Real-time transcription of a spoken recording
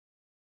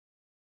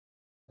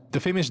The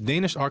famous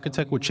Danish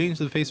architect would change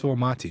the face of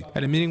Almaty.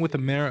 At a meeting with the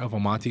mayor of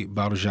Almaty,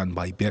 Barjan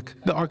Baybek,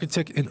 the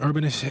architect and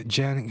urbanist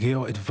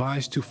Gehl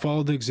advised to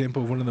follow the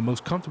example of one of the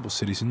most comfortable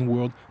cities in the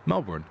world,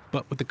 Melbourne,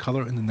 but with the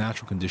color and the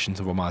natural conditions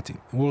of Almaty.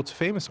 The world's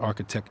famous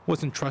architect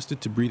was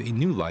entrusted to breathe a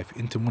new life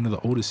into one of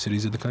the oldest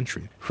cities of the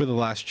country. For the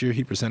last year,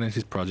 he presented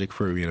his project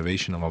for a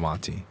renovation of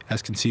Almaty.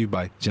 As conceived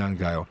by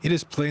Gehl, it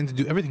is planned to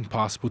do everything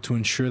possible to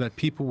ensure that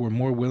people were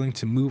more willing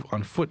to move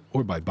on foot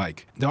or by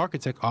bike. The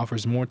architect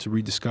offers more to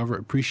rediscover,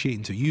 appreciate,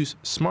 and to use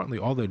smartly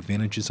all the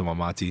advantages of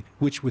Almaty,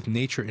 which with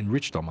nature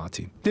enriched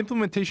Almaty. The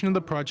implementation of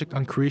the project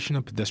on creation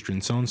of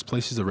pedestrian zones,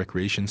 places of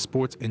recreation,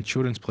 sports, and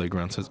children's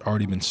playgrounds has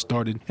already been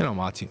started in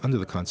Almaty under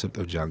the concept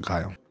of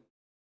Gehl.